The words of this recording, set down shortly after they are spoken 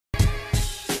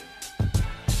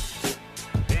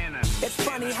It's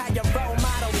funny how your role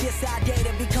model gets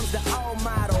outdated, becomes the old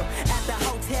model. At the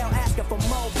hotel asking for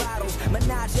more bottles.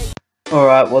 Menage.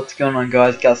 Alright, what's going on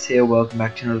guys, Gus here, welcome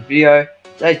back to another video.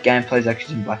 Today's gameplay is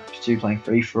actually in Black Ops 2 playing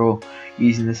free-for-all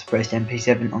using the suppressed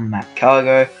MP7 on the map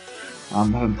Cargo. I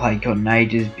haven't played COD in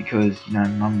ages because, you know,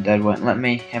 mum and dad won't let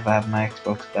me if I have my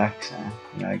Xbox back, so,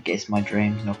 you know, I guess my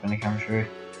dream's not going to come true.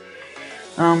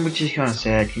 Which is kind of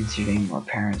sad considering my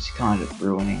parents kind of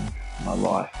ruining my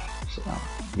life, so,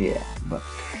 yeah, but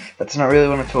that's not really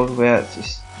what I talk about. It's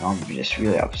just, I'm just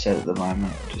really upset at the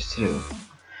moment, just to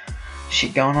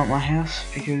shit going on at my house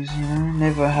because, you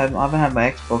know, I haven't had my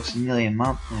Xbox in nearly a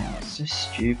month now. It's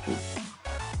just stupid.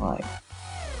 Like,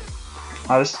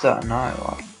 I just don't know,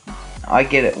 like, I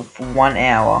get it for 1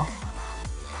 hour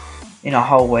in a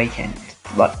whole weekend,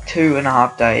 like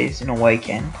 2.5 days in a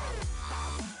weekend,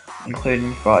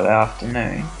 including Friday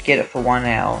afternoon. Get it for 1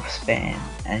 hour span,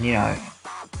 and you know,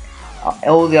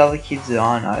 all the other kids that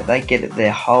I know, they get it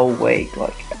their whole week,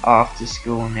 like after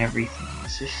school and everything.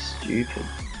 It's just stupid.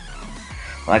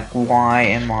 Like, why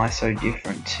am I so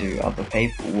different to other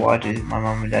people? Why do my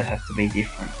mum and dad have to be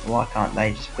different? Why can't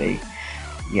they just be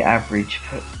your average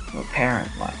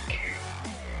parent? Like,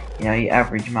 you know, your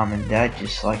average mum and dad,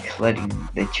 just like letting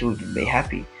their children be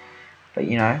happy. But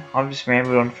you know, I've just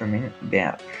rambled on for a minute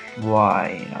about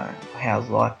why, you know, how's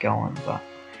life going, but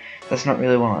that's not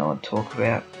really what I want to talk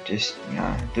about. Just, you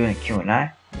know, doing a Q&A.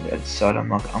 I decided I'm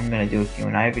going to do a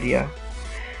Q&A video.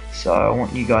 So I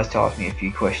want you guys to ask me a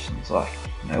few questions, like,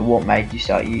 you know, what made you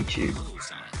start YouTube?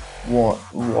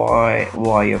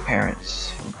 Why your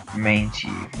parents mean to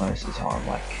you most of the time,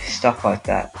 like stuff like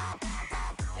that,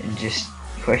 and just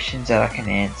questions that I can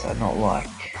answer, not like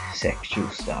sexual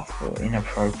stuff or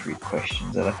inappropriate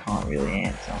questions that I can't really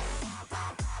answer.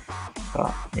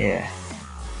 But yeah,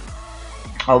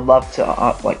 I'd love to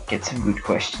like get some good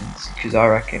questions, because I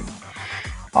reckon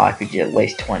I could get at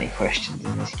least 20 questions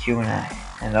in this Q&A,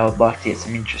 and I would like to get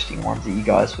some interesting ones that you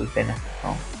guys would benefit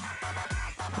from.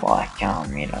 Like,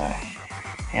 you know,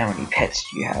 how many pets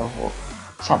do you have, or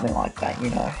something like that,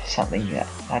 you know, something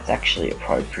that's actually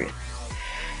appropriate.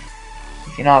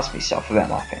 You can ask me stuff about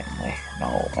my family,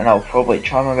 and I'll probably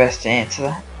try my best to answer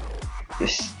that.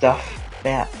 Just stuff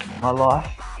about my life,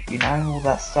 you know, all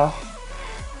that stuff.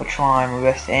 I'll try my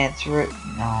best to answer it,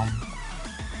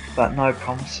 but no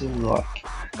promises, like,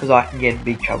 because I can get in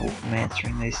big trouble from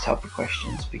answering these type of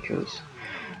questions, because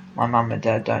my mum and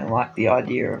dad don't like the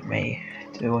idea of me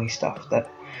doing stuff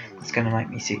that's going to make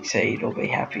me succeed or be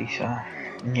happy. So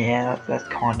yeah, that's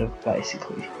kind of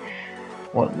basically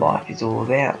what life is all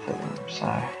about for them.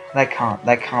 So they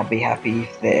can't be happy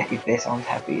if their son's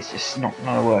happy. It's just not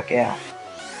going to work out.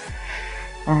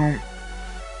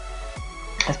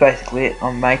 That's basically it.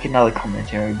 I'll make another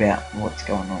commentary about what's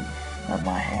going on at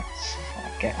my house.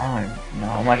 Like at home, you know,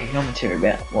 I'll make a commentary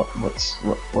about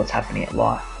what's happening in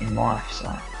life.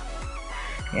 So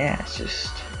yeah, it's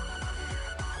just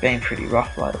been pretty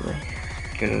rough lately,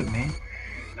 gotta admit.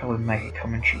 Probably make a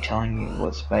commentary telling you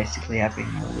what's basically happening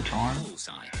all the time.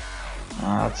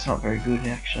 It's not very good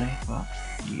actually, but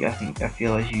I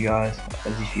feel as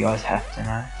if you guys have to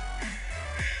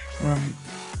know.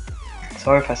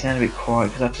 Sorry if I sound a bit quiet,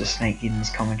 because I have to sneak in this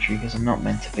commentary because I'm not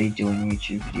meant to be doing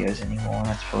YouTube videos anymore, and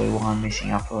that's probably why I'm missing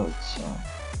uploads. So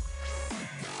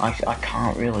I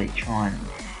can't really try and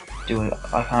do it.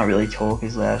 I can't really talk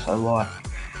as loud as I like,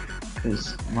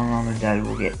 because my mum and dad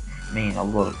will get me in a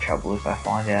lot of trouble if I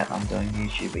find out I'm doing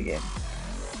YouTube again.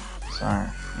 So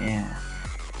yeah,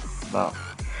 but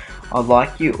I'd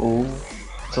like you all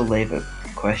to leave a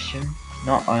question,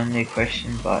 not only a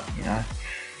question, but you know,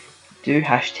 do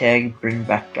hashtag bring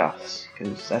back Gus,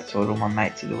 because that's what all my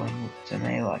mates are doing to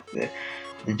me. Like they're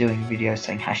doing videos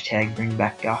saying hashtag bring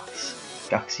back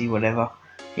Guxsy, whatever.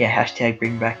 Yeah, hashtag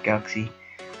bring back Guxsy.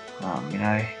 You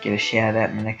know, get a shout out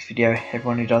in the next video,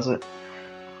 everyone who does it.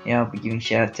 Yeah, I'll be giving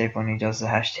shout out to everyone who does the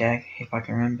hashtag, if I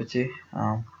can remember to.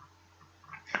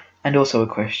 And also a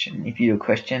question. If you do a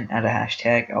question, add a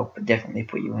hashtag, I'll definitely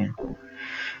put you in.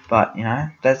 But, you know,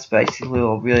 that's basically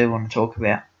all I really want to talk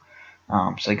about.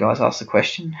 So guys, ask the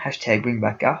question, hashtag bring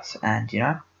back Gus, and you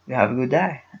know, you have a good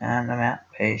day, and I'm out.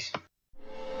 Peace.